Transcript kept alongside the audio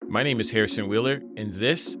My name is Harrison Wheeler, and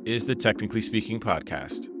this is the Technically Speaking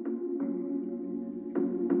podcast.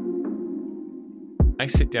 I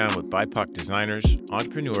sit down with BIPOC designers,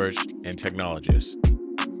 entrepreneurs, and technologists.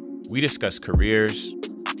 We discuss careers,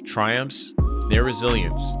 triumphs, their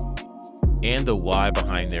resilience, and the why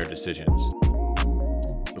behind their decisions.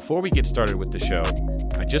 Before we get started with the show,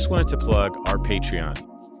 I just wanted to plug our Patreon.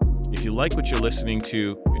 If you like what you're listening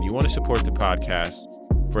to and you want to support the podcast,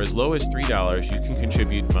 for as low as $3, you can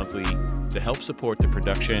contribute monthly to help support the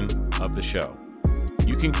production of the show.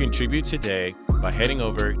 You can contribute today by heading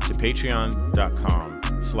over to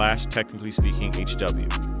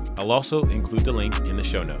patreon.com/technicallyspeakinghw. I'll also include the link in the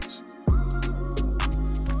show notes.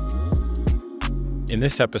 In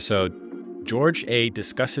this episode, George A.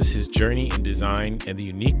 discusses his journey in design and the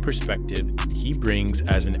unique perspective he brings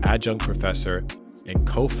as an adjunct professor and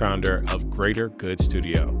co-founder of Greater Good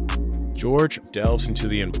Studio. George delves into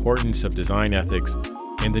the importance of design ethics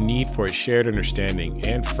and the need for a shared understanding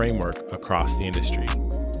and framework across the industry.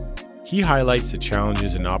 He highlights the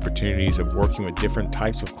challenges and opportunities of working with different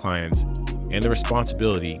types of clients and the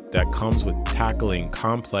responsibility that comes with tackling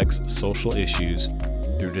complex social issues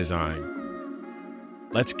through design.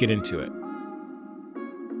 Let's get into it.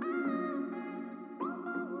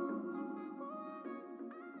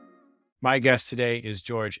 My guest today is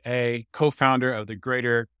George A., co-founder of the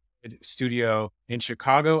Greater Studio in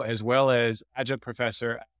Chicago, as well as adjunct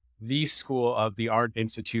professor at the School of the Art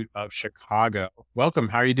Institute of Chicago. Welcome.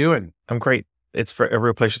 How are you doing? I'm great. It's a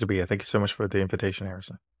real pleasure to be here. Thank you so much for the invitation,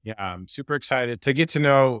 Harrison. Yeah, I'm super excited to get to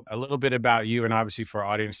know a little bit about you, and obviously for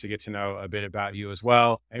our audience to get to know a bit about you as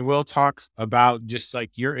well. And we'll talk about just like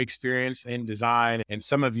your experience in design and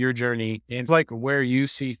some of your journey and like where you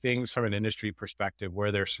see things from an industry perspective,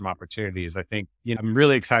 where there's some opportunities. I think, I'm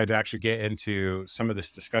really excited to actually get into some of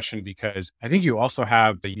this discussion because I think you also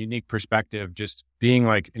have the unique perspective, just being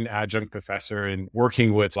like an adjunct professor and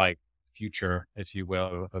working with like future, if you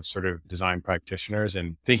will, of sort of design practitioners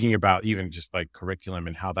and thinking about even just like curriculum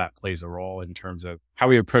and how that plays a role in terms of how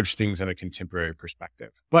we approach things in a contemporary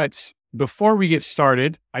perspective. But before we get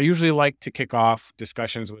started, I usually like to kick off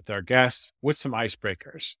discussions with our guests with some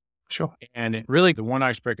icebreakers. Sure. And really the one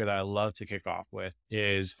icebreaker that I love to kick off with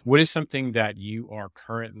is, what is something that you are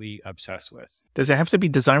currently obsessed with? Does it have to be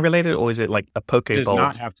design related or is it like a Pokeball? It does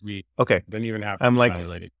not have to be. Okay. Doesn't even have to I'm be like design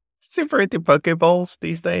related. super into Pokeballs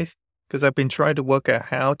these days because I've been trying to work out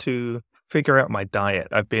how to figure out my diet.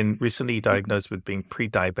 I've been recently diagnosed with being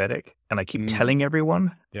pre-diabetic and I keep telling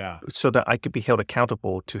everyone so that I could be held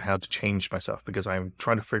accountable to how to change myself because I'm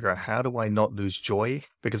trying to figure out how do I not lose joy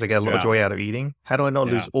because I get a lot of joy out of eating. How do I not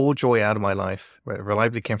lose all joy out of my life? Where it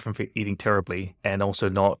reliably came from eating terribly and also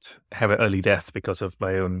not have an early death because of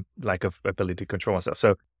my own lack of ability to control myself.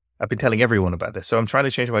 So I've been telling everyone about this. So I'm trying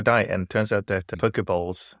to change my diet and it turns out that the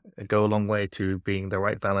Pokeballs go a long way to being the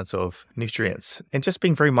right balance of nutrients and just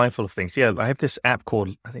being very mindful of things. Yeah, I have this app I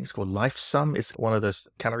think it's called LifeSum. It's one of those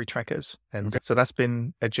calorie trackers. And so that's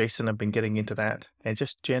been adjacent. I've been getting into that and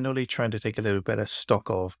just generally trying to take a little better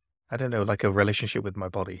stock of, I don't know, like a relationship with my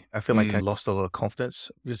body. I feel like I lost a lot of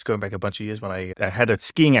confidence. Just going back a bunch of years when I had a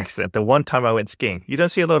skiing accident. The one time I went skiing. You don't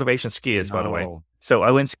see a lot of Asian skiers, by the way. So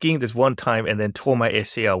I went skiing this one time and then tore my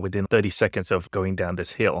ACL within 30 seconds of going down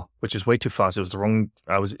this hill, which is way too fast. It was the wrong,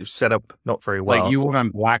 I was set up not very well. Like you went on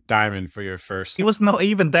Black Diamond for your first. It was not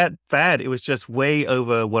even that bad. It was just way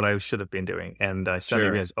over what I should have been doing. And I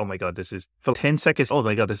suddenly realized, oh my God, this is, for 10 seconds, oh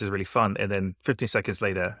my God, this is really fun. And then 15 seconds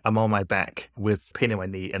later, I'm on my back with pain in my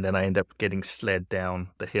knee. And then I end up getting slid down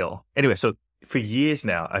the hill. Anyway, so for years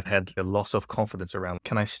now, I've had a loss of confidence around,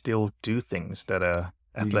 can I still do things that are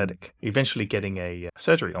athletic, eventually getting a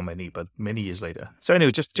surgery on my knee, but many years later. So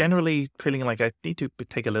anyway, just generally feeling like I need to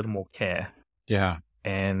take a little more care. Yeah.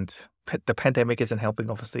 And the pandemic isn't helping,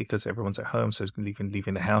 obviously, because everyone's at home. So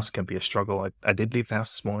leaving the house can be a struggle. I did leave the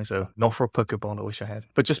house this morning, so not for a Pokeball, I wish I had.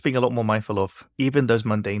 But just being a lot more mindful of even those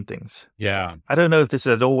mundane things. Yeah. I don't know if this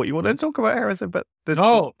is at all what you want to talk about, Harrison, but this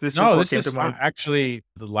is actually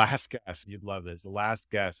the last guest. You'd love this. The last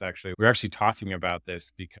guest, actually, we're actually talking about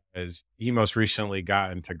this because he most recently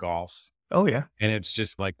got into golf. Oh, yeah. And it's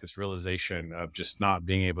just like this realization of just not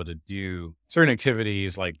being able to do certain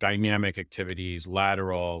activities, like dynamic activities,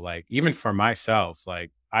 lateral, like even for myself,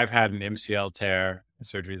 like I've had an MCL tear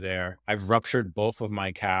surgery there. I've ruptured both of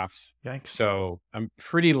my calves. Yikes. So I'm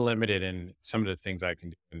pretty limited in some of the things I can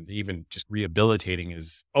do. And even just rehabilitating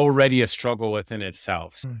is already a struggle within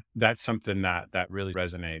itself. So that's something that really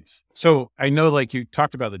resonates. So I know like you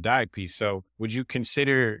talked about the diet piece. So would you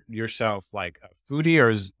consider yourself like a foodie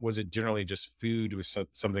or was it generally just food was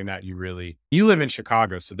something that you live in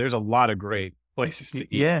Chicago. So there's a lot of great places to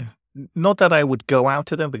eat. Yeah. Not that I would go out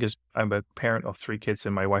to them because I'm a parent of 3 kids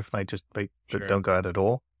and my wife and I just Sure. don't go out at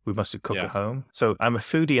all. We mostly cook at home. So I'm a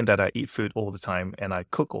foodie in that I eat food all the time and I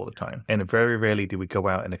cook all the time. And very rarely do we go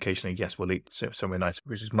out, and occasionally, yes, we'll eat somewhere nice,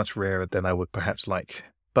 which is much rarer than I would perhaps like.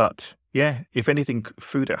 But yeah, if anything,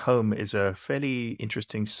 food at home is a fairly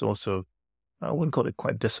interesting source of, I wouldn't call it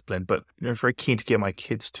quite discipline, but I'm very keen to get my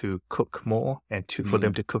kids to cook more and for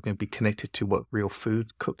them to cook and be connected to what real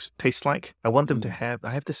food tastes like. I want them to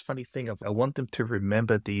I have this funny thing of, I want them to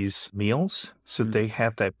remember these meals so they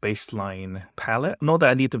have that baseline palate. Not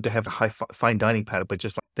that I need them to have a fine dining palate, but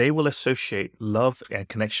just like they will associate love and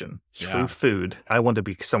connection through food. I want to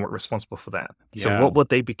be somewhat responsible for that. So what would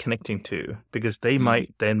they be connecting to? Because they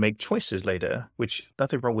might then make choices later, which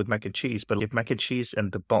nothing wrong with mac and cheese, but if mac and cheese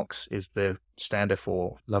and the box is the standard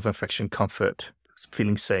for love, affection, comfort,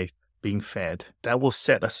 feeling safe, being fed, that will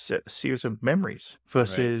set a series of memories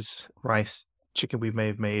versus rice, chicken we may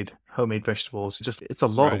have made, homemade vegetables. It's a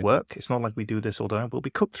lot of work. It's not like we do this all the time. We'll be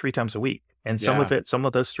cooked 3 times a week. And some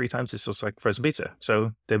of those 3 times is just like frozen pizza.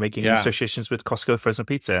 So they're making associations with Costco frozen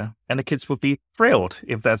pizza, and the kids would be thrilled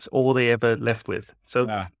if that's all they ever left with.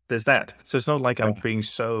 So there's that. So it's not like I'm being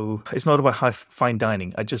it's not about fine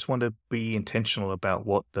dining. I just want to be intentional about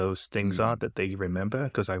what those things are that they remember,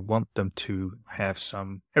 because I want them to have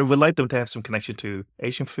I would like them to have some connection to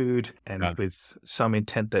Asian food and with some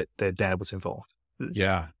intent that their dad was involved.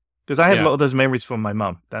 Yeah. Because I have a lot of those memories from my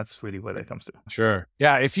mom. That's really where that comes to. Sure.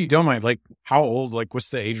 Yeah. If you don't mind, like how old, like what's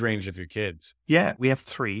the age range of your kids? Yeah, we have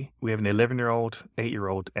 3. We have an 11-year-old,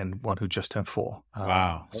 8-year-old, and one who just turned 4.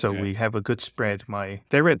 Wow. Okay. So we have a good spread.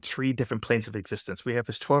 They're at 3 different planes of existence. We have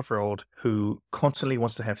this 12-year-old who constantly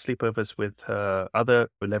wants to have sleepovers with her other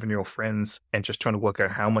 11-year-old friends and just trying to work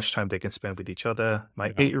out how much time they can spend with each other.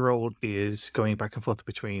 My 8-year-old is going back and forth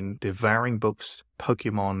between devouring books,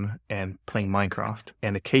 Pokemon, and playing Minecraft.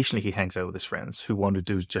 And occasionally he hangs out with his friends who want to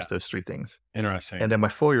do just those 3 things. Interesting. And then my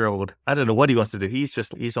 4-year-old, I don't know what he wants to do.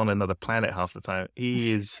 He's on another planet half the time.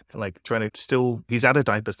 He is like trying to he's out of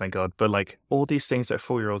diapers, thank God. But like all these things that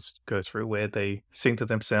 4-year-olds go through, where they sing to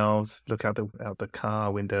themselves, look out the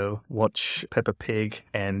car window, watch Peppa Pig,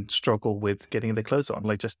 and struggle with getting their clothes on.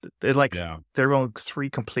 They're on 3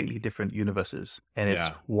 completely different universes. And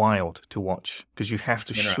it's wild to watch because you have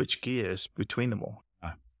to switch gears between them all.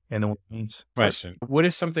 And what it means. Question. What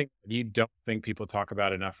is something you don't think people talk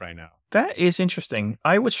about enough right now? That is interesting.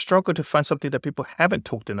 I would struggle to find something that people haven't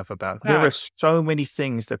talked enough about. There are so many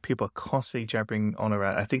things that people are constantly jabbering on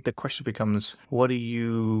around. I think the question becomes, what are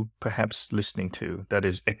you perhaps listening to that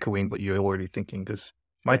is echoing what you're already thinking? Because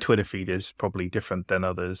my Twitter feed is probably different than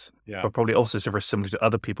others, but probably also very similar to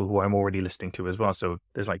other people who I'm already listening to as well. So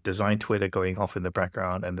there's like design Twitter going off in the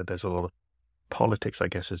background, and then there's a lot of politics, I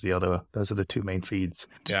guess, is the other. Those are the 2 main feeds.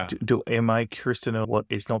 Am I curious to know what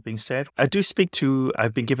is not being said? I've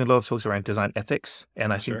been giving a lot of talks around design ethics,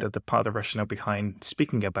 and I think that the part of the rationale behind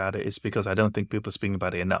speaking about it is because I don't think people are speaking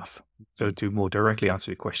about it enough. So to more directly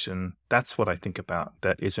answer your question, that's what I think about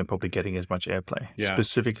that isn't probably getting as much airplay.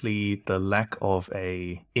 Specifically, the lack of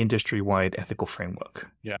a industry-wide ethical framework.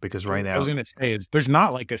 Because right now, I was going to say, there's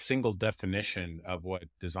not like a single definition of what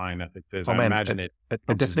design ethics is. I imagine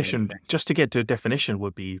a definition, just to get to a definition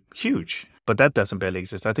would be huge, but that doesn't barely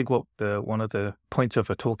exist. I think one of the points of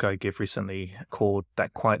a talk I give recently called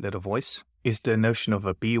That Quiet Little Voice is the notion of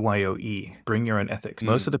a BYOE, bring your own ethics.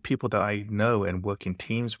 Most of the people that I know and work in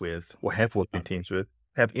teams with, or have worked in teams with,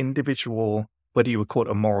 have individual, whether you would call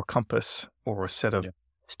it a moral compass or a set of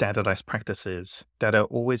standardized practices that are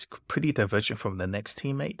always pretty divergent from the next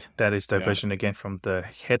teammate. That is divergent again from the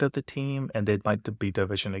head of the team, and there might be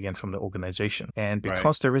divergent again from the organization. And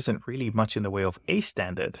because there isn't really much in the way of a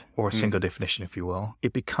standard or a single definition, if you will,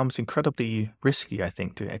 it becomes incredibly risky, I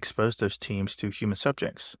think, to expose those teams to human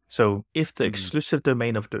subjects. So if the exclusive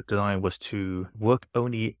domain of the design was to work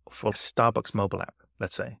only for Starbucks mobile app,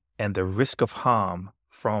 let's say, and the risk of harm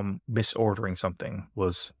from misordering something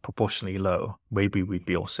was proportionally low, maybe we'd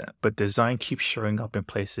be all set. But design keeps showing up in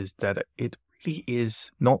places that it really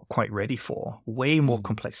is not quite ready for. Way more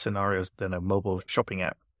complex scenarios than a mobile shopping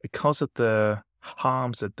app. Because of the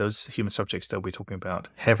harms that those human subjects that we're talking about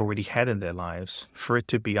have already had in their lives, for it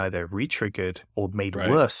to be either re-triggered or made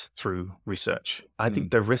worse through research, I think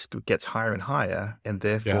the risk gets higher and higher, and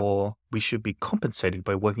therefore we should be compensated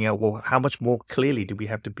by working out, well, how much more clearly do we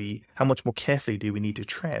have to be, how much more carefully do we need to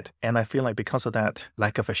tread? And I feel like because of that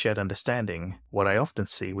lack of a shared understanding, what I often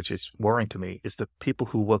see, which is worrying to me, is the people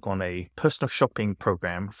who work on a personal shopping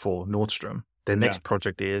program for Nordstrom, their next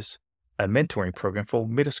project is a mentoring program for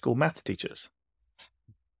middle school math teachers.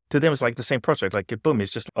 to them, it's like the same project. Like, boom,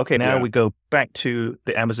 it's just, okay, now we go back to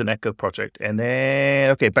the Amazon Echo project and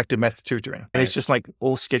then, okay, back to method tutoring. And it's just like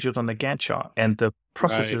all scheduled on the Gantt chart. And the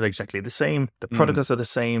process is exactly the same. The protocols are the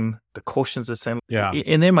same. The cautions are the same. Yeah.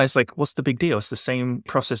 In their mind, it's like, what's the big deal? It's the same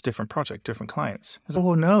process, different project, different clients. It's like,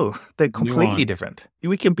 oh, no, they're completely different.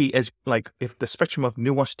 We can be as like, if the spectrum of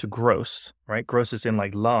nuance to gross, right? Gross is in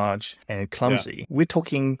like large and clumsy. Yeah. We're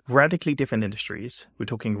talking radically different industries. We're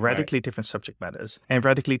talking radically different subject matters and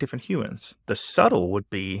radically different humans. The subtle would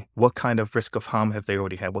be, what kind of risk of harm have they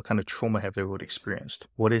already had? What kind of trauma have they already experienced?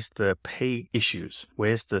 What is the pay issues?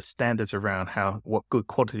 Where's the standards around what good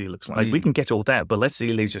quality looks like? Like, we can get to all that, but let's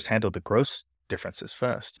really just handle the gross differences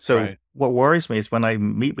first. So what worries me is when I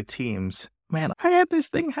meet with teams, man, I had this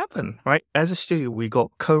thing happen, right? As a studio, we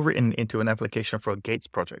got co-written into an application for a Gates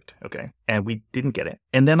project, okay? And we didn't get it.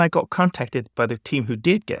 And then I got contacted by the team who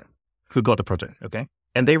got the project, okay?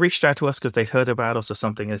 And they reached out to us because they'd heard about us or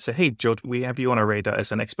something and said, hey, George, we have you on our radar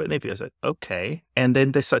as an expert interviewer. I said, okay. And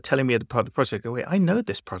then they start telling me about the project. Oh, wait, I know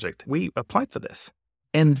this project. We applied for this.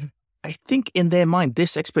 And I think in their mind,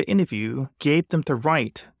 this expert interview gave them the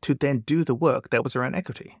right to then do the work that was around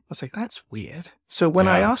equity. I was like, that's weird. So when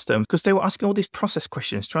I asked them, because they were asking all these process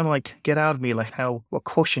questions, trying to like get out of me, like what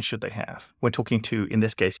caution should they have when talking to, in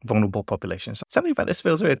this case, vulnerable populations? Something about this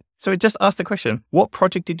feels weird. So I just asked the question, what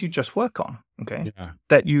project did you just work on? Okay. Yeah.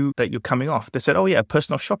 That you're coming off. They said, oh yeah, a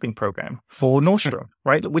personal shopping program for Nordstrom,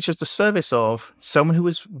 right? Which is the service of someone who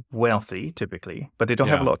is wealthy typically, but they don't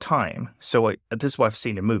have a lot of time. So this is what I've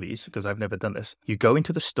seen in movies because I've never done this. You go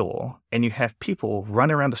into the store and you have people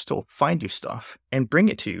run around the store, find you stuff and bring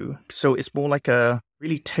it to you. So it's more like a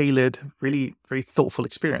really tailored, really very thoughtful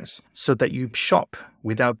experience so that you shop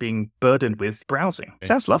without being burdened with browsing.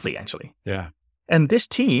 Sounds lovely, actually. Yeah. And this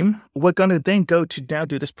team, we're going to then go to now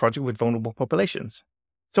do this project with vulnerable populations.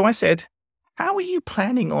 So I said, how are you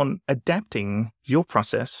planning on adapting your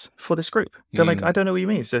process for this group? They're like, I don't know what you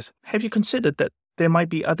mean. It says, have you considered that there might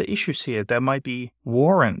be other issues here that might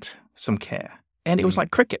warrant some care? And it was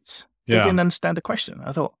like crickets. They didn't understand the question.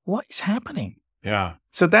 I thought, what is happening? Yeah.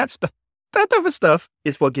 So that type of stuff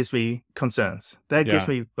is what gives me concerns. That gives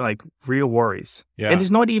me like real worries. Yeah. And it's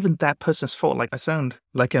not even that person's fault. Like I sound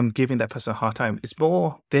like I'm giving that person a hard time. It's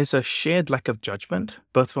more, there's a shared lack of judgment,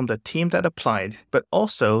 both from the team that applied, but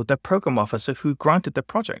also the program officer who granted the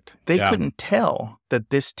project. They couldn't tell that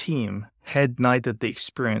this team had neither the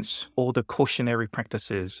experience or the cautionary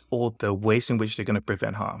practices or the ways in which they're going to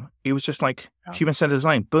prevent harm. It was just like human-centered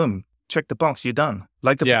design, boom. Check the box, you're done.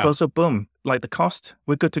 Like the proposal, boom. Like the cost,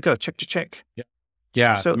 we're good to go. Check. Yeah.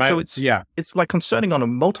 Yeah. So it's like concerning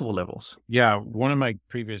on multiple levels. Yeah. One of my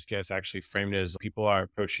previous guests actually framed it as people are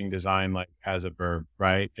approaching design like as a verb,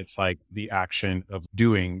 right? It's like the action of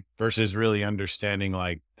doing versus really understanding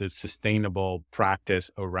like the sustainable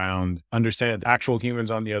practice around understanding the actual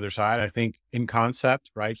humans on the other side. I think in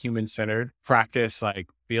concept, right? Human-centered practice like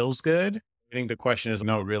feels good. I think the question is,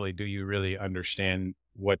 no, really, do you really understand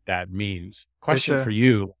what that means? Question for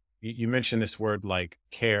you. You mentioned this word like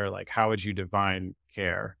care, like how would you define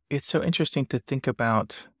care? It's so interesting to think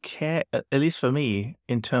about care, at least for me,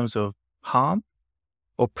 in terms of harm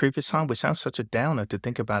or previous harm, which sounds such a downer to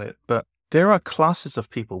think about it. But there are classes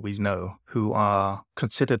of people we know who are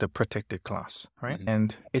considered a protected class, right? Mm-hmm.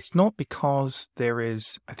 And it's not because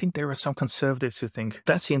I think there are some conservatives who think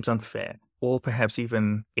that seems unfair. Or perhaps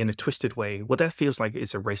even in a twisted way, what that feels like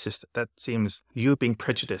is a racist. That seems you being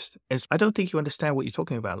prejudiced. I don't think you understand what you're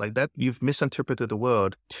talking about. Like that, you've misinterpreted the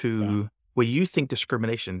word to where you think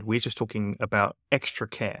discrimination, we're just talking about extra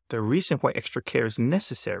care. The reason why extra care is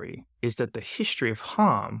necessary is that the history of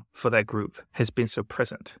harm for that group has been so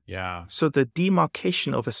present. Yeah. So the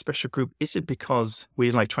demarcation of a special group isn't because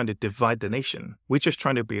we're like trying to divide the nation. We're just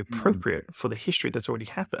trying to be appropriate for the history that's already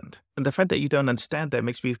happened. And the fact that you don't understand that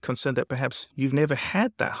makes me concerned that perhaps you've never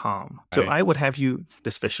had that harm. Right. So I would have you,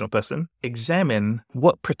 this fictional person, examine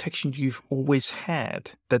what protection you've always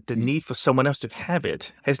had, that the need for someone else to have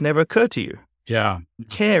it has never occurred to you. Yeah.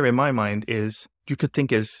 Care, in my mind, is you could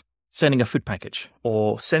think as sending a food package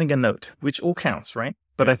or sending a note, which all counts, right?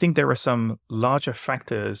 But I think there are some larger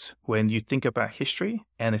factors when you think about history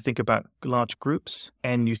and you think about large groups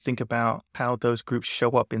and you think about how those groups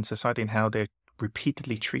show up in society and how they're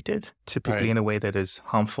repeatedly treated, typically in a way that is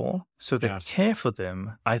harmful. So the care for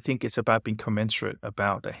them, I think it's about being commensurate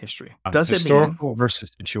about their history. Does historical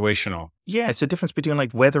versus situational? Yeah, it's a difference between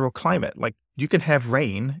like weather or climate. Like you can have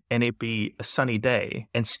rain and it be a sunny day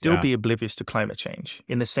and still be oblivious to climate change.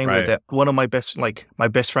 In the same way that my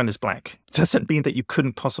best friend is Black. Doesn't mean that you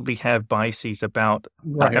couldn't possibly have biases about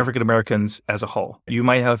African Americans as a whole. You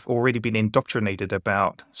might have already been indoctrinated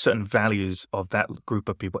about certain values of that group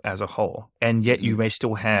of people as a whole. And yet you may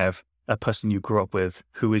still have a person you grew up with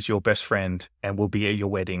who is your best friend and will be at your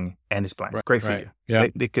wedding and is Black. Great for you. Yeah.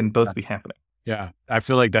 They can both be happening. Yeah. I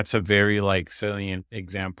feel like that's a very salient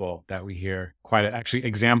example that we hear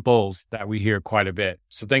examples that we hear quite a bit.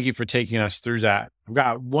 So thank you for taking us through that. I've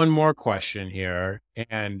got one more question here.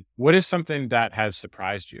 And what is something that has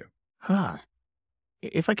surprised you?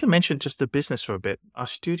 If I can mention just the business for a bit, our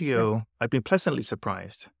studio, I've been pleasantly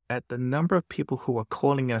surprised at the number of people who are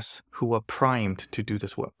calling us who are primed to do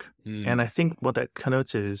this work. And I think what that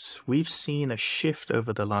connotes is we've seen a shift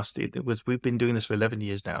over the last, we've been doing this for 11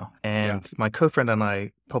 years now. And my co-friend and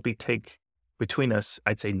I probably take between us,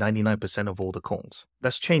 I'd say 99% of all the calls.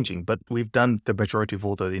 That's changing, but we've done the majority of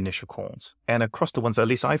all the initial calls. And across the ones, at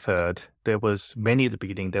least I've heard, there was many at the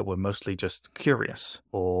beginning that were mostly just curious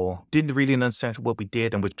or didn't really understand what we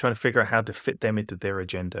did and were trying to figure out how to fit them into their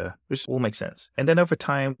agenda, which all makes sense. And then over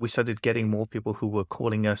time, we started getting more people who were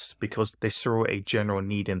calling us because they saw a general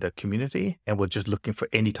need in the community and were just looking for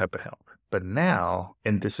any type of help. But now,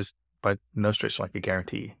 and this is by no stretch like a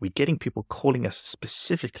guarantee, we're getting people calling us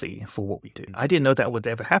specifically for what we do. I didn't know that would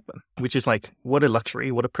ever happen, which is like, what a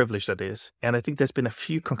luxury, what a privilege that is. And I think there's been a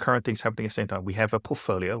few concurrent things happening at the same time. We have a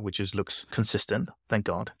portfolio, which looks consistent, thank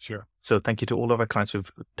God. Sure. So thank you to all of our clients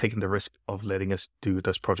who've taken the risk of letting us do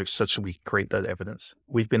those projects such that we create that evidence.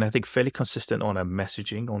 We've been, I think, fairly consistent on our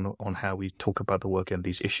messaging, on how we talk about the work and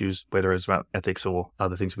these issues, whether it's about ethics or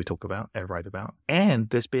other things we talk about and write about. And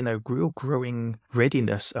there's been a real growing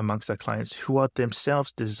readiness amongst our clients who are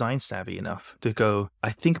themselves design savvy enough to go, I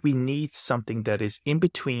think we need something that is in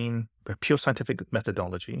between a pure scientific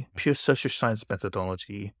methodology, pure social science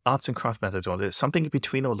methodology, arts and craft methodology, something in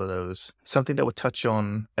between all of those, something that would touch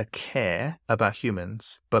on a care about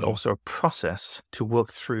humans, but also a process to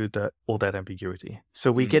work through all that ambiguity.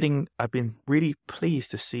 So I've been really pleased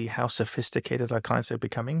to see how sophisticated our clients are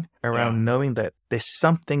becoming around knowing that there's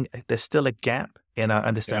still a gap in our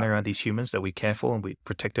understanding around these humans that we care for and we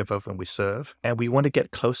protective of and we serve. And we want to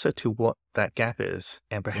get closer to what that gap is.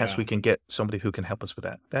 And perhaps we can get somebody who can help us with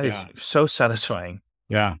that. That is so satisfying.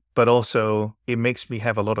 Yeah. But also it makes me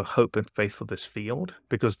have a lot of hope and faith for this field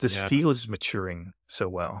because this field is maturing so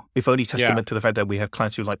well. If only testament to the fact that we have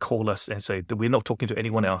clients who call us and say that we're not talking to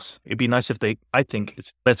anyone else. It'd be nice if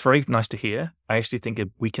that's very nice to hear. I actually think it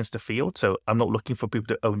weakens the field. So I'm not looking for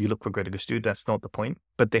people to only look for Greta Gustou. That's not the point.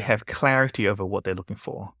 But they have clarity over what they're looking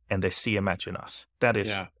for and they see a match in us. That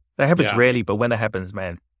happens rarely, but when it happens,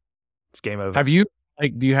 man, it's game over.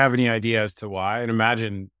 Do you have any idea as to why? And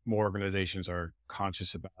imagine more organizations are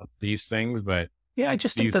conscious about these things, but I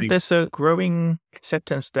just think that there's a growing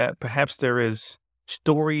acceptance that perhaps there is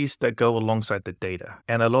stories that go alongside the data.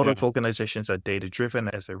 And a lot of organizations are data driven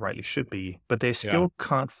as they rightly should be, but they still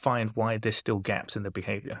can't find why there's still gaps in the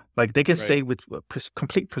behavior. Like they can say with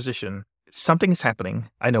complete precision, something is happening.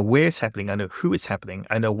 I know where it's happening. I know who it's happening.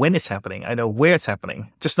 I know when it's happening. I know where it's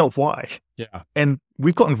happening. Just not why. Yeah. And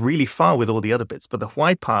we've gotten really far with all the other bits, but the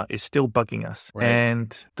why part is still bugging us. Right.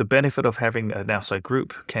 And the benefit of having an outside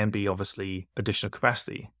group can be obviously additional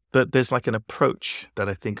capacity. But there's an approach that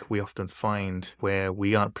I think we often find where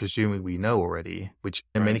we aren't presuming we know already, which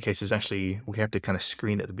in many cases, actually, we have to kind of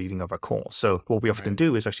screen at the beginning of our call. So what we often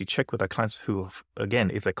do is actually check with our clients who,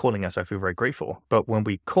 again, if they're calling us, I feel very grateful. But when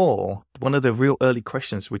we call, one of the real early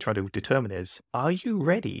questions we try to determine is, are you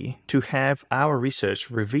ready to have our research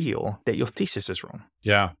reveal that your thesis is wrong?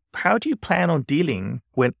 Yeah. How do you plan on dealing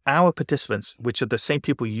when our participants, which are the same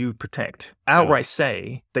people you protect, outright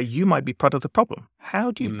say that you might be part of the problem?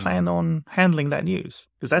 How do you plan on handling that news?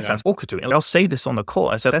 Because that sounds awkward to me. And I'll say this on the call.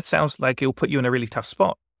 I said, that sounds like it'll put you in a really tough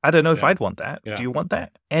spot. I don't know if I'd want that. Yeah. Do you want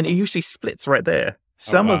that? And it usually splits right there.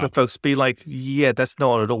 Some of the folks be like, that's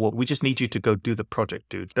not at all. We just need you to go do the project,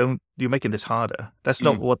 dude. You're making this harder. That's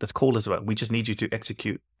not what this call is about. We just need you to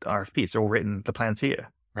execute the RFP. It's all written. The plan's here.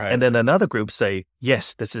 Right. And then another group say,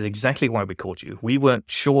 yes, this is exactly why we called you. We weren't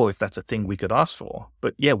sure if that's a thing we could ask for.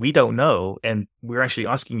 But we don't know. And we're actually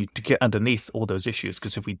asking you to get underneath all those issues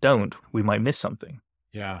because if we don't, we might miss something.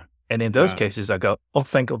 Yeah. And in those cases, I go,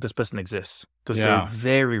 thank God this person exists because they're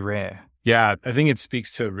very rare. Yeah, I think it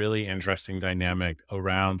speaks to a really interesting dynamic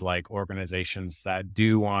around organizations that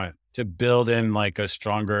do want to build in like a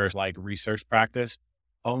stronger like research practice,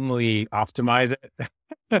 only optimize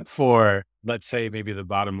it for, let's say, maybe the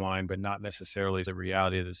bottom line, but not necessarily the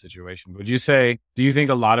reality of the situation. Do you think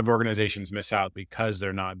a lot of organizations miss out because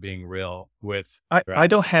they're not being real with? I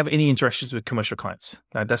don't have any interactions with commercial clients.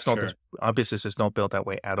 That's not our business is not built that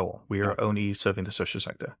way at all. We are only serving the social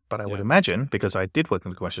sector. But I would imagine, because I did work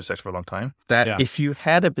in the commercial sector for a long time, that if you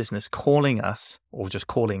had a business calling us or just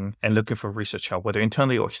calling and looking for research help, whether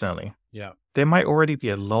internally or externally, there might already be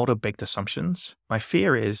a lot of baked assumptions. My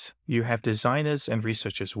fear is you have designers and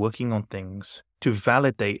researchers working on things to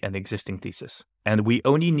validate an existing thesis. And we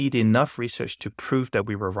only need enough research to prove that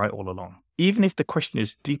we were right all along. Even if the question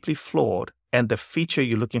is deeply flawed and the feature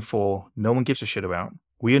you're looking for, no one gives a shit about,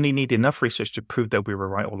 we only need enough research to prove that we were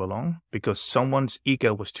right all along because someone's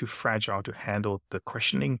ego was too fragile to handle the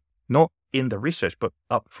questioning, not in the research, but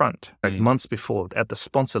up front, like months before at the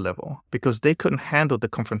sponsor level, because they couldn't handle the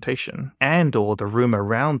confrontation and or the room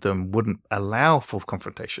around them wouldn't allow for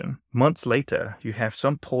confrontation. Months later, you have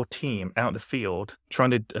some poor team out in the field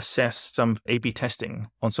trying to assess some A/B testing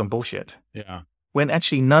on some bullshit. Yeah. When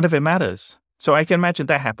actually none of it matters. So I can imagine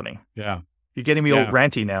that happening. Yeah. You're getting me all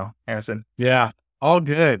ranty now, Harrison. Yeah. All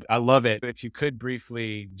good. I love it. If you could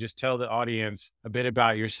briefly just tell the audience a bit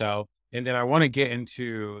about yourself. And then I want to get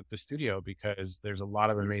into the studio because there's a lot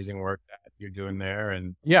of amazing work that you're doing there.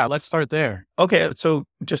 And let's start there. Okay. So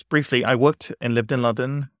just briefly, I worked and lived in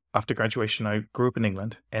London. After graduation, I grew up in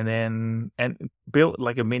England and built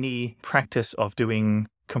like a mini practice of doing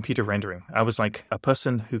computer rendering. I was like a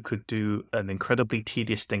person who could do an incredibly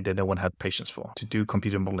tedious thing that no one had patience for, to do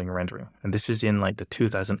computer modeling and rendering. And this is in like the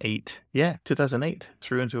 2008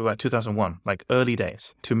 through into about 2001, like early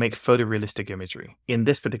days, to make photorealistic imagery. In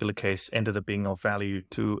this particular case, ended up being of value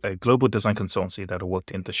to a global design consultancy that I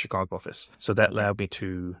worked in the Chicago office. So that allowed me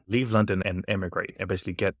to leave London and emigrate and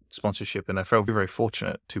basically get sponsorship. And I felt very, very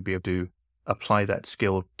fortunate to be able to apply that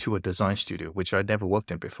skill to a design studio, which I'd never worked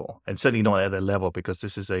in before. And certainly not at a level because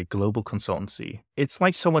this is a global consultancy. It's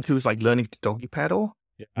like someone who's like learning to doggy paddle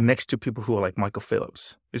next to people who are like Michael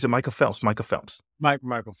Phelps. Is it Michael Phelps? Michael Phelps.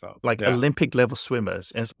 Michael Phelps. Like Olympic level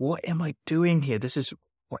swimmers. And it's, what am I doing here? This is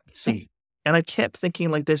crazy. And I kept thinking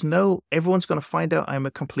like, everyone's going to find out I'm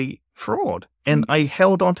a complete fraud. And I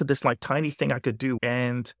held on to this like tiny thing I could do.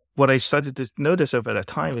 And what I started to notice over that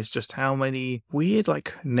time is just how many weird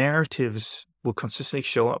like narratives will consistently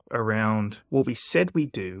show up around what we said we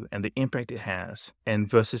do and the impact it has, and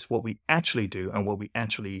versus what we actually do and what we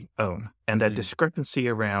actually own. And that discrepancy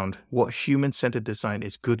around what human-centered design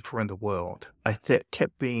is good for in the world, I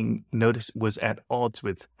kept being noticed was at odds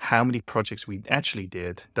with how many projects we actually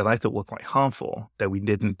did that I thought were quite harmful, that we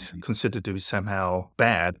didn't consider to be somehow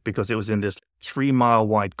bad because it was in this 3-mile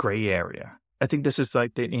wide gray area. I think this is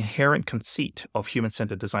like the inherent conceit of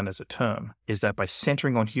human-centered design as a term, is that by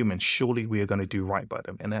centering on humans, surely we are going to do right by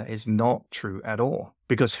them. And that is not true at all.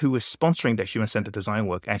 Because who is sponsoring that human-centered design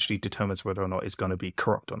work actually determines whether or not it's going to be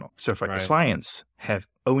corrupt or not. So if our clients have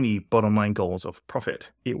only bottom line goals of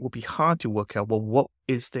profit, it will be hard to work out, well, what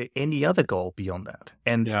is there any other goal beyond that?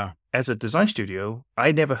 And as a design studio,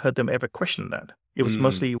 I never heard them ever question that. It was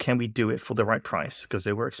mostly, can we do it for the right price because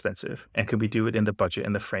they were expensive? And can we do it in the budget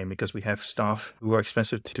and the frame because we have staff who are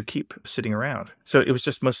expensive to keep sitting around? So it was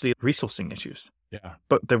just mostly resourcing issues. Yeah.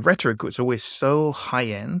 But the rhetoric was always so high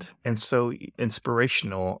end and so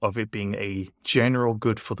inspirational of it being a general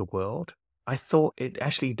good for the world. I thought it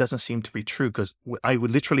actually doesn't seem to be true because I would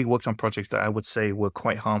literally worked on projects that I would say were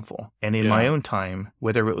quite harmful. And in my own time,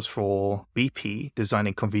 whether it was for BP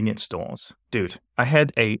designing convenience stores, dude, I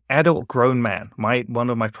had a adult grown man, one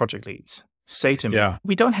of my project leads, say to me,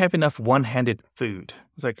 we don't have enough one-handed food. I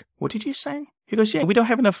was like, what did you say? He goes, we don't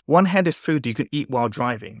have enough one-handed food you can eat while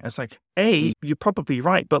driving. I was like, you're probably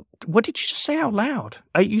right, but what did you just say out loud?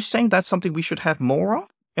 Are you saying that's something we should have more of?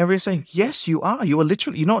 And we're saying, yes, you are. You are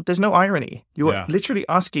literally, there's no irony. You are literally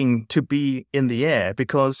asking to be in the air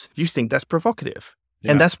because you think that's provocative.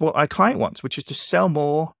 Yeah. And that's what our client wants, which is to sell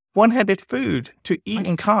more one-handed food to eat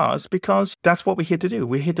in cars because that's what we're here to do.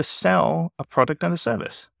 We're here to sell a product and a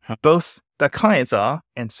service. Both the clients are,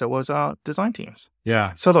 and so is our design teams.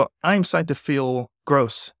 Yeah. So look, I'm starting to feel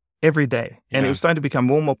gross every day. And it was starting to become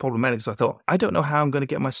more and more problematic. So I thought, I don't know how I'm going to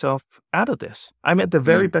get myself out of this. I'm at the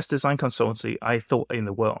very best design consultancy I thought in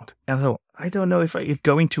the world. And I thought, I don't know if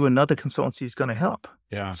going to another consultancy is going to help.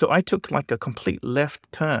 Yeah. So I took like a complete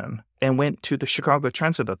left turn and went to the Chicago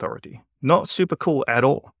Transit Authority. Not super cool at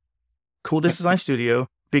all. Cool design studio,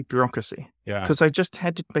 big bureaucracy. Yeah. Because I just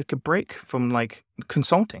had to make a break from like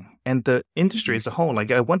consulting and the industry as a whole. Like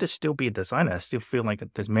I want to still be a designer. I still feel like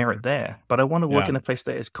there's merit there, but I want to work in a place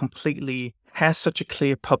that is completely, has such a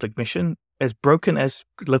clear public mission. As broken as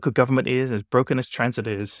local government is, as broken as transit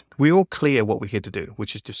is, we're all clear what we're here to do,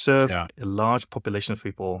 which is to serve a large population of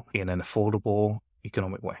people in an affordable,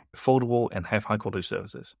 economic way. Affordable and have high quality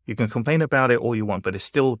services. You can complain about it all you want, but it's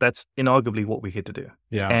still, that's inarguably what we're here to do.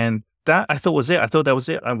 Yeah. And that I thought was it. I thought that was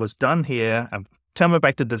it. I was done here. I'm turning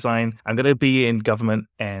back to design. I'm going to be in government.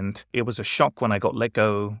 And it was a shock when I got let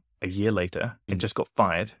go a year later and just got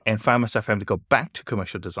fired and found myself having to go back to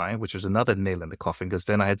commercial design, which was another nail in the coffin because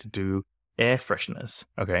then I had to do air fresheners,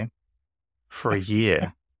 for a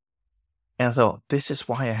year. And I thought, this is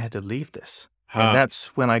why I had to leave this. And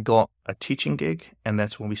that's when I got a teaching gig, and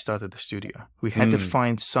that's when we started the studio. We had to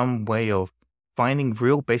find some way of finding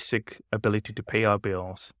real basic ability to pay our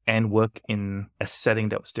bills and work in a setting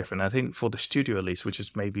that was different. I think for the studio at least, which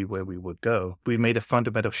is maybe where we would go, we made a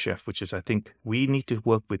fundamental shift, which is I think we need to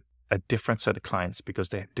work with a different set of clients because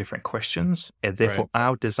they have different questions, and therefore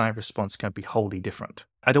our design response can be wholly different.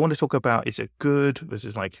 I don't want to talk about is it good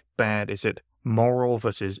versus like bad, is it moral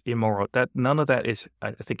versus immoral. That none of that is,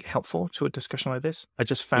 I think, helpful to a discussion like this. I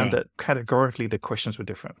just found that categorically the questions were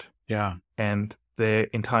different. Yeah. And their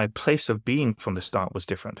entire place of being from the start was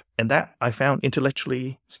different. And that I found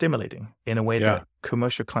intellectually stimulating in a way that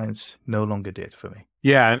commercial clients no longer did for me.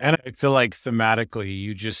 Yeah. And I feel like thematically,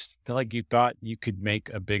 you just feel like you thought you could make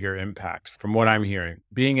a bigger impact from what I'm hearing.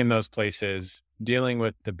 Being in those places, dealing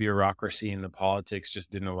with the bureaucracy and the politics just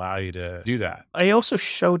didn't allow you to do that. I also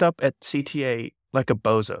showed up at CTA like a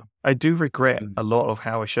bozo. I do regret a lot of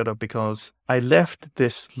how I showed up because I left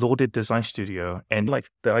this lauded design studio and like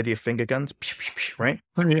the idea of finger guns, right?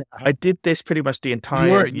 Yeah. I did this pretty much the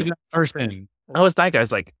entire person. I was that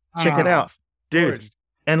guy's like, check it out, dude. Lord.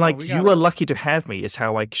 And like, you were lucky to have me is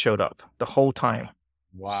how I showed up the whole time.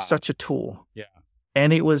 Wow. Such a tool. Yeah.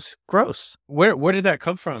 And it was gross. Where did that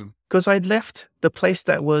come from? Because I'd left the place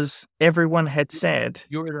that was, everyone had said,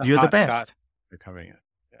 you're the best. You're coming in.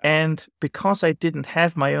 Yeah. And because I didn't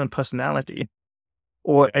have my own personality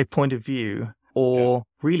or a point of view or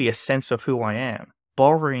really a sense of who I am,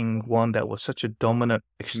 borrowing one that was such a dominant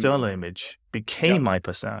external image became my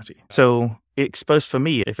personality. So it exposed for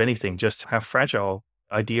me, if anything, just how fragile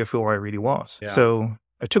idea of who I really was. Yeah. So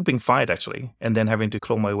I took being fired actually, and then having to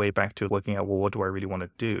claw my way back to working out, well, what do I really want to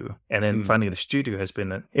do? And then finding the studio has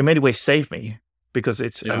been, in many ways, saved me because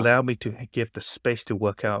it's allowed me to give the space to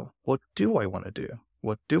work out, what do I want to do?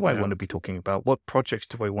 What do I want to be talking about? What projects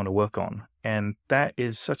do I want to work on? And that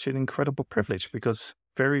is such an incredible privilege because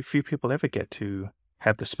very few people ever get to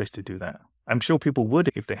have the space to do that. I'm sure people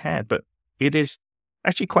would if they had, but it is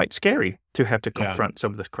actually quite scary to have to confront some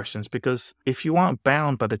of those questions because if you aren't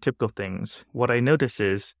bound by the typical things, what I notice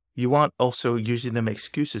is you aren't also using them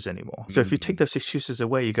excuses anymore. So if you take those excuses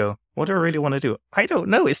away, you go, what do I really want to do? I don't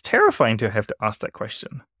know. It's terrifying to have to ask that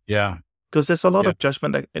question. Yeah. Because there's a lot of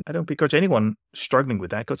judgment. That I don't begrudge anyone struggling with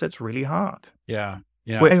that because it's really hard. Yeah.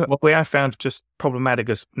 Yeah. Where I found just problematic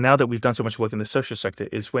is now that we've done so much work in the social sector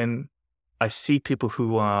is when I see people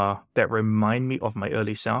that remind me of my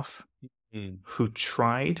early self. Who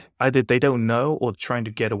tried, either they don't know or trying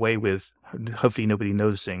to get away with, hopefully nobody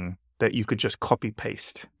noticing, that you could just copy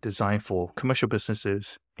paste design for commercial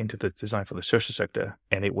businesses into the design for the social sector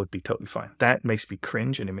and it would be totally fine. That makes me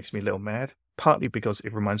cringe and it makes me a little mad, partly because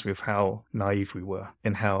it reminds me of how naive we were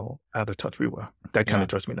and how out of touch we were. That kind of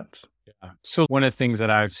drives me nuts. Yeah. So one of the things that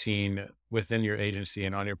I've seen within your agency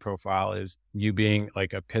and on your profile is you being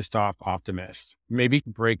like a pissed off optimist. Maybe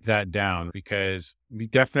break that down because I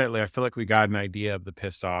feel like we got an idea of the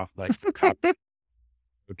pissed off, like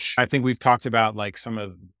which I think we've talked about like some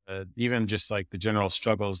of even just like the general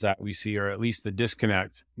struggles that we see, or at least the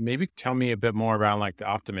disconnect. Maybe tell me a bit more around like the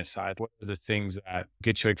optimist side. What are the things that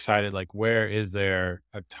get you excited? Like where is there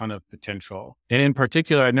a ton of potential? And in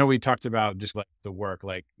particular, I know we talked about just like the work,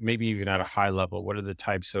 like maybe even at a high level, what are the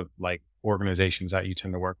types of like organizations that you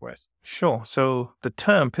tend to work with? Sure. So the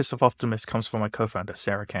term Piss Off Optimist comes from my co-founder,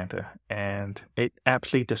 Sarah Cantor, and it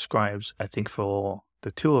aptly describes, I think for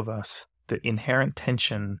the two of us, the inherent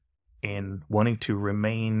tension in wanting to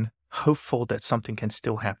remain hopeful that something can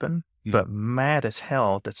still happen, but mad as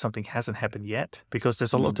hell that something hasn't happened yet because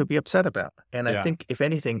there's a lot to be upset about. And I think, if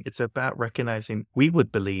anything, it's about recognizing we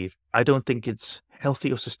would believe, I don't think it's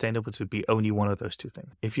healthy or sustainable to be only one of those two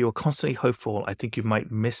things. If you're constantly hopeful, I think you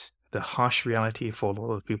might miss the harsh reality for a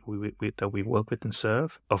lot of the people that we work with and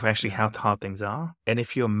serve of actually how hard things are. And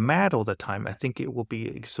if you're mad all the time, I think it will be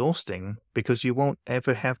exhausting because you won't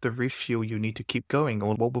ever have the refuel you need to keep going,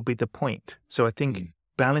 or what will be the point? So I think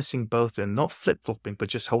balancing both and not flip-flopping, but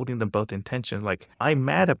just holding them both in tension. Like, I'm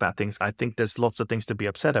mad about things. I think there's lots of things to be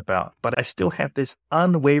upset about, but I still have this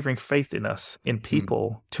unwavering faith in us, in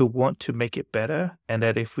people, to want to make it better. And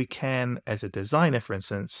that if we can, as a designer, for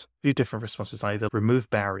instance, do different responses, either remove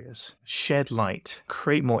barriers, shed light,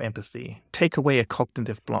 create more empathy, take away a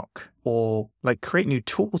cognitive block, or like create new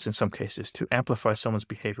tools in some cases to amplify someone's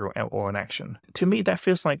behavior or an action. To me, that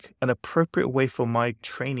feels like an appropriate way for my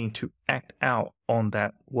training to act out on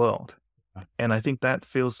that world. And I think that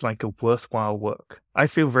feels like a worthwhile work. I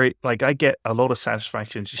feel very like I get a lot of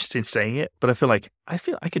satisfaction just in saying it, but I feel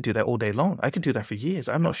I could do that all day long. I could do that for years.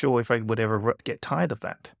 I'm not sure if I would ever get tired of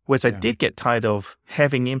that. Whereas I did get tired of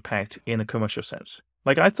having impact in a commercial sense.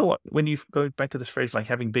 Like, I thought, when you go back to this phrase, like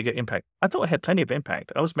having bigger impact, I thought I had plenty of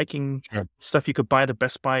impact. I was making stuff you could buy at a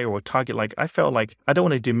Best Buy or a Target. Like, I felt like I don't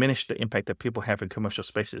want to diminish the impact that people have in commercial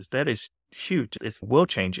spaces. That is huge. It's world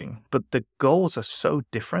changing. But the goals are so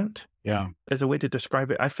different. Yeah. As a way to describe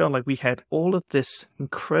it, I felt like we had all of this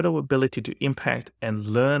incredible ability to impact and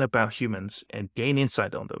learn about humans and gain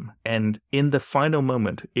insight on them. And in the final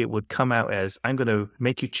moment, it would come out as, I'm going to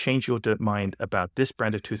make you change your mind about this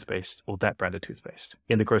brand of toothpaste or that brand of toothpaste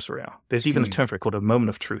in the grocery aisle. There's even a term for it called a moment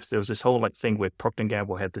of truth. There was this whole like thing where Procter &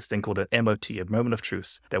 Gamble had this thing called an MOT, a moment of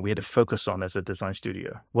truth, that we had to focus on as a design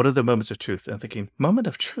studio. What are the moments of truth? And I'm thinking, moment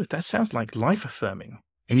of truth, that sounds like life affirming.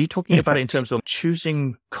 And you're talking about it in terms of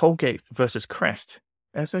choosing Colgate versus Crest.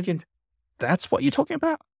 And so again, that's what you're talking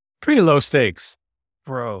about? Pretty low stakes.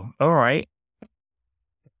 Bro, all right.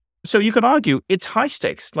 So you could argue it's high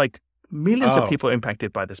stakes, like millions of people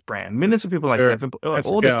impacted by this brand. Millions of people like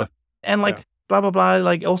all this stuff. And like blah, blah, blah.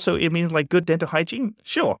 Like also it means like good dental hygiene.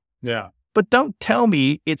 Sure. Yeah. But don't tell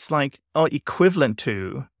me it's like equivalent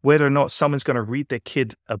to whether or not someone's going to read their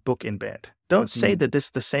kid a book in bed. Don't say that this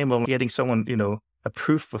is the same as getting someone,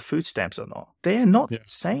 approved for food stamps or not. They are not the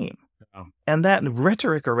same. Yeah. And that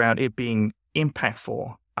rhetoric around it being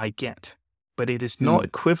impactful, I get. But it is not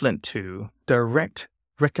equivalent to direct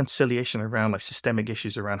reconciliation around like systemic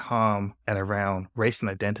issues around harm and around race and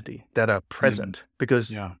identity that are present.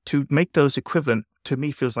 Because to make those equivalent, to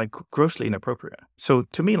me, feels like grossly inappropriate. So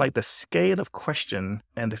to me, like the scale of question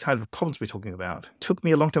and the kind of problems we're talking about took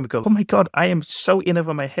me a long time to go, oh my God, I am so in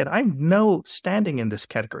over my head. I'm no standing in this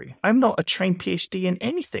category. I'm not a trained PhD in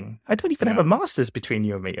anything. I don't even have a master's between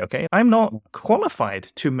you and me, okay? I'm not qualified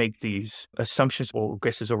to make these assumptions or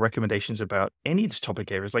guesses or recommendations about any of these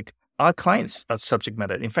topic areas. Like, our clients are subject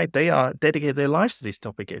matter. In fact, they are dedicated their lives to these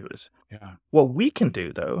topic areas. Yeah. What we can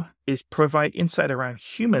do, though, is provide insight around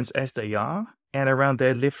humans as they are and around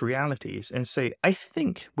their lived realities and say, I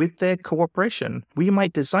think with their cooperation, we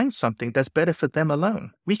might design something that's better for them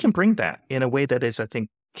alone. We can bring that in a way that is, I think,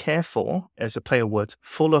 careful, as a play of words,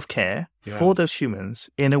 full of care for those humans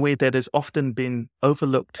in a way that has often been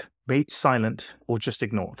overlooked, made silent, or just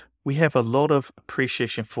ignored. We have a lot of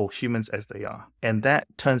appreciation for humans as they are. And that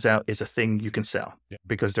turns out is a thing you can sell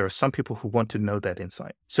because there are some people who want to know that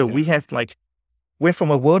insight. So we have we're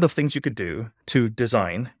from a world of things you could do to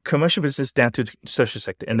design, commercial business down to social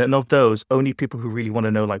sector. And then of those, only people who really want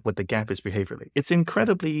to know like what the gap is behaviorally. It's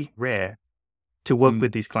incredibly rare to work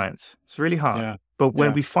with these clients. It's really hard. Yeah. But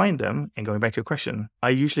when we find them, and going back to your question, I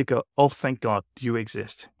usually go, oh, thank God you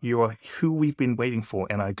exist. You are who we've been waiting for.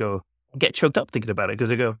 And I go, get choked up thinking about it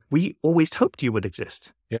because I go, we always hoped you would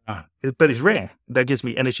exist. Yeah. But it's rare. That gives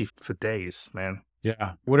me energy for days, man.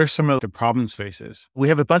 Yeah. What are some of the problem spaces? We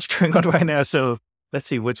have a bunch going on right now. So let's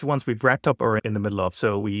see which ones we've wrapped up or in the middle of.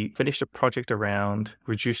 So we finished a project around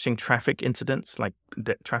reducing traffic incidents, like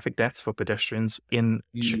traffic deaths for pedestrians in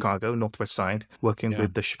Chicago, Northwest Side, working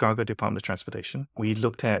with the Chicago Department of Transportation. We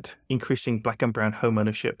looked at increasing Black and brown home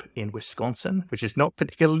ownership in Wisconsin, which is not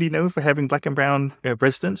particularly known for having Black and brown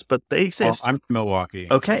residents, but they exist. I'm from Milwaukee.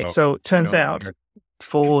 Okay, so it turns out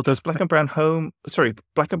for those Black and brown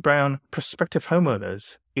prospective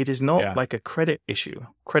homeowners, it is not like a credit issue,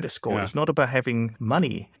 credit score. Yeah. It's not about having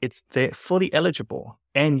money. They're fully eligible,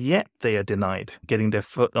 and yet they are denied getting their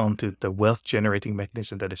foot onto the wealth generating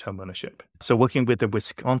mechanism that is homeownership. So working with the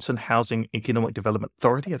Wisconsin Housing Economic Development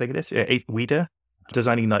Authority, I think it is, WEDA,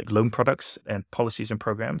 designing like loan products and policies and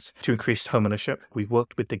programs to increase homeownership. We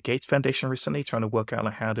worked with the Gates Foundation recently, trying to work out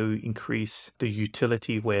like how to increase the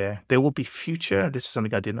utility where there will be this is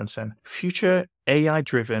something I didn't understand, future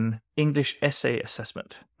AI-driven English essay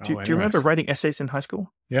assessment. Do you remember writing essays in high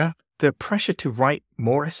school? Yeah. The pressure to write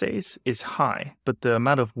more essays is high, but the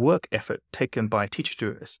amount of work effort taken by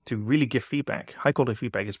teachers to really give feedback, high quality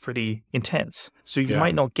feedback, is pretty intense. So you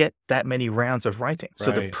might not get that many rounds of writing. Right.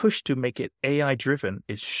 So the push to make it AI driven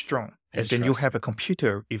is strong. As in, you'll have a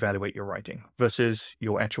computer evaluate your writing versus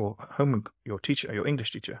your actual your teacher, your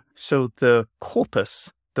English teacher. So the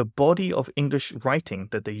corpus, the body of English writing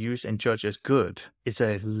that they use and judge as good, is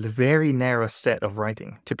a very narrow set of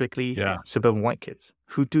writing, typically suburban white kids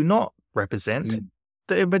who do not represent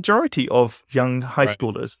the majority of young high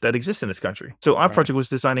schoolers that exist in this country. So our project was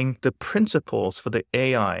designing the principles for the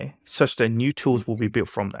AI such that new tools will be built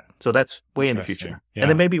from that. So that's way in the future. Yeah. And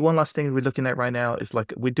then maybe one last thing we're looking at right now is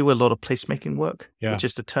like we do a lot of placemaking work, which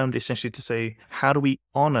is the term essentially to say, how do we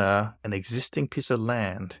honor an existing piece of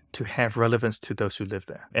land to have relevance to those who live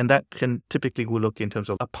there? And that can typically we'll look in terms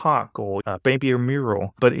of a park or maybe a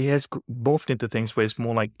mural, but it has morphed into things where it's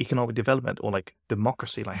more like economic development or like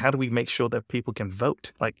democracy. Like how do we make sure that people can vote?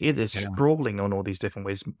 Like it is sprawling on all these different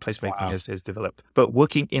ways placemaking has developed. But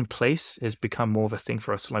working in place has become more of a thing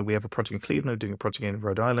for us. Like we have a project in Cleveland, doing a project in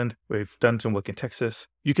Rhode Island. We've done some work in Texas.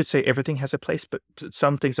 You could say everything has a place, but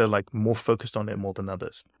some things are like more focused on it more than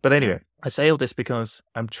others. But anyway, I say all this because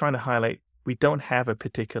I'm trying to highlight we don't have a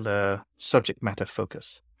particular subject matter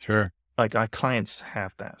focus. Sure. Like our clients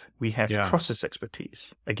have that. We have process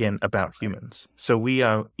expertise, again, about humans. So we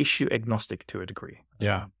are issue agnostic to a degree.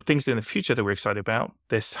 Yeah. Things in the future that we're excited about.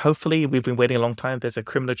 There's hopefully, we've been waiting a long time. There's a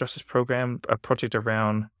criminal justice program, a project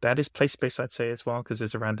around that is place-based, I'd say as well, because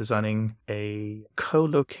it's around designing a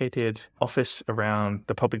co-located office around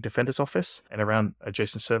the public defender's office and around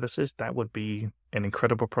adjacent services. That would be an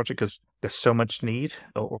incredible project because there's so much need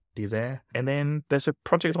already there. And then there's a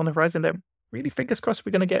project on the horizon that really fingers crossed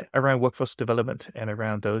we're going to get around workforce development and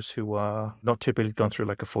around those who are not typically gone through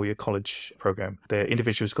like a 4-year college program. They're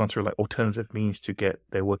individuals gone through like alternative means to get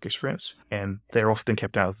their work experience, and they're often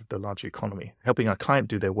kept out of the larger economy. Helping our client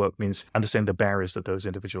do their work means understanding the barriers that those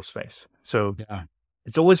individuals face. So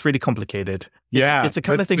it's always really complicated. It's the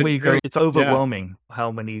kind of thing where you go, it's overwhelming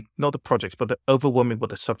how many, not the projects, but the overwhelming what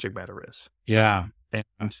the subject matter is. Yeah.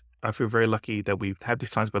 And I feel very lucky that we've had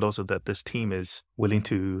these times, but also that this team is willing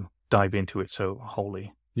to dive into it so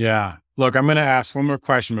wholly. Yeah. Look, I'm going to ask one more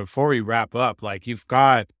question before we wrap up. Like you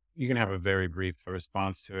can have a very brief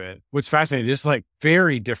response to it. What's fascinating, this is like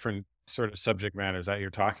very different sort of subject matters that you're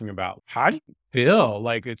talking about. How do you feel?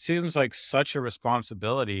 Like it seems like such a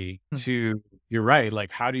responsibility to, you're right.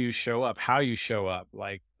 Like how do you show up,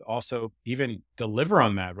 like also even deliver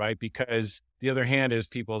on that, right? Because the other hand is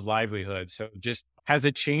people's livelihood. So just, has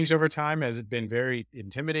it changed over time? Has it been very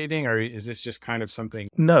intimidating, or is this just kind of something?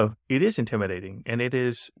 No, it is intimidating, and it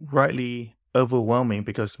is rightly overwhelming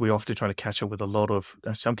because we often try to catch up with a lot of,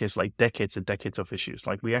 in some cases, like decades and decades of issues.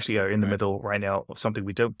 Like we actually are in the middle right now of something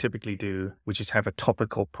we don't typically do, which is have a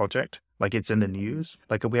topical project. Like it's in the news.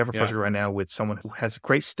 Like we have a project right now with someone who has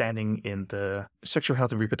great standing in the sexual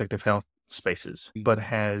health and reproductive health spaces, but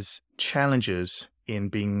has challenges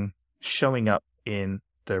in showing up in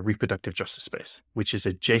the reproductive justice space, which is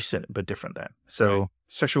adjacent but different than. So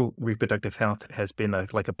sexual reproductive health has been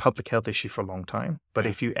like a public health issue for a long time. But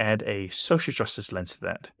if you add a social justice lens to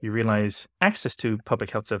that, you realize access to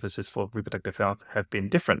public health services for reproductive health have been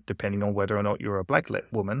different depending on whether or not you're a black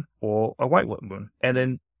woman or a white woman. And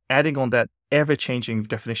then adding on that ever-changing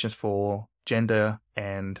definitions for gender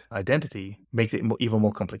and identity makes it even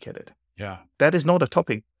more complicated. Yeah. That is not a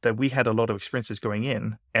topic that we had a lot of experiences going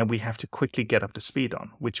in, and we have to quickly get up to speed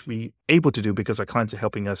on, which we able to do because our clients are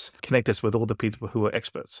helping us connect us with all the people who are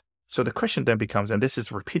experts. So the question then becomes, and this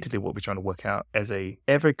is repeatedly what we're trying to work out as a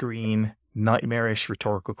evergreen, nightmarish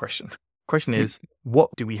rhetorical question. The question is, what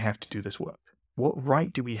do we have to do this work? What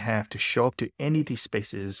right do we have to show up to any of these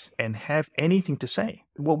spaces and have anything to say?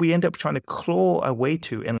 What we end up trying to claw our way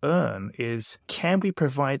to and earn is, can we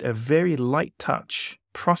provide a very light touch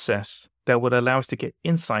process that would allow us to get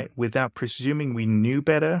insight without presuming we knew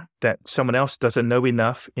better, that someone else doesn't know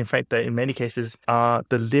enough? In fact, that in many cases, the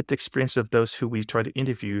lived experience of those who we try to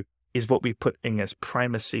interview is what we put in as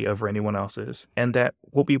primacy over anyone else's. And that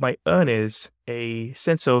what we might earn is a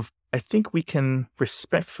sense of, I think we can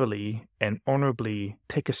respectfully and honorably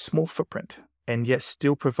take a small footprint and yet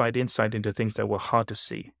still provide insight into things that were hard to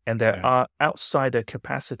see. And that our outsider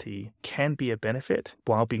capacity can be a benefit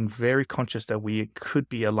while being very conscious that we could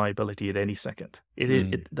be a liability at any second.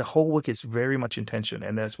 The whole work is very much intention,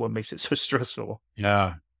 and that's what makes it so stressful.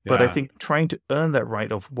 Yeah. But I think trying to earn that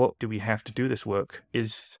right of what do we have to do this work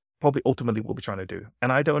is probably ultimately what we're trying to do.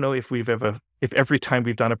 And I don't know if every time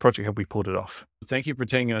we've done a project, have we pulled it off. Thank you for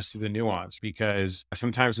taking us to the nuance, because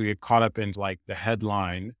sometimes we get caught up in like the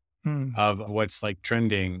headline of what's like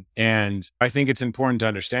trending. And I think it's important to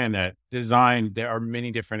understand that design, there are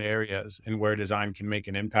many different areas and where design can make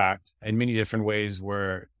an impact and many different ways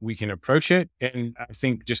where we can approach it. And I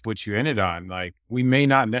think just what you ended on, like we may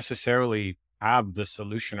not necessarily have the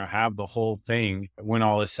solution or have the whole thing when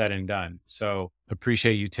all is said and done. So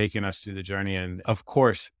appreciate you taking us through the journey, and of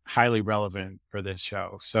course, highly relevant for this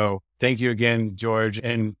show. So thank you again, George.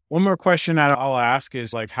 And one more question that I'll ask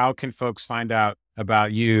is like, how can folks find out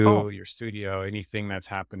about you, your studio, anything that's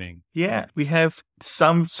happening? Yeah, we have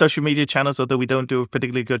some social media channels, although we don't do a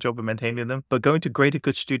particularly good job of maintaining them. But going to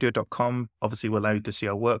greatergoodstudio.com obviously will allow you to see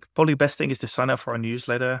our work. Probably best thing is to sign up for our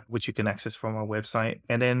newsletter, which you can access from our website.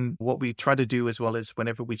 And then what we try to do as well is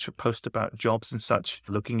whenever we post about jobs and such,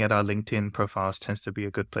 looking at our LinkedIn profiles tends to be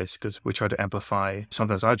a good place because we try to amplify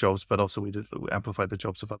sometimes our jobs, but also we amplify the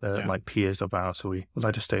jobs of other like peers of ours. So we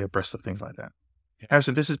like to stay abreast of things like that.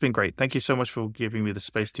 Harrison, this has been great. Thank you so much for giving me the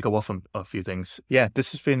space to go off on a few things. Yeah,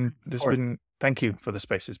 thank you for the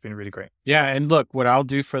space. It's been really great. Yeah. And look, what I'll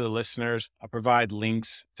do for the listeners, I'll provide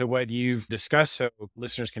links to what you've discussed so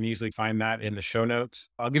listeners can easily find that in the show notes.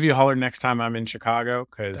 I'll give you a holler next time I'm in Chicago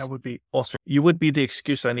because that would be awesome. You would be the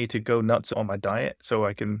excuse I need to go nuts on my diet so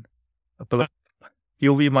I can,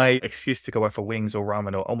 you'll be my excuse to go out for wings or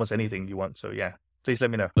ramen or almost anything you want. So yeah, please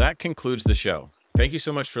let me know. That concludes the show. Thank you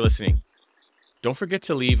so much for listening. Don't forget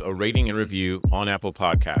to leave a rating and review on Apple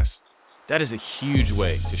Podcasts. That is a huge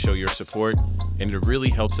way to show your support, and it really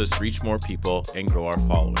helps us reach more people and grow our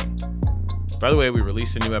following. By the way, we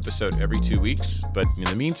release a new episode every 2 weeks, but in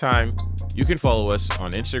the meantime, you can follow us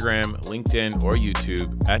on Instagram, LinkedIn, or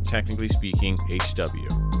YouTube at Technically Speaking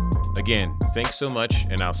HW. Again, thanks so much,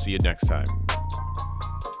 and I'll see you next time.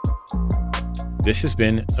 This has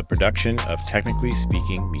been a production of Technically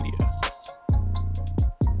Speaking Media.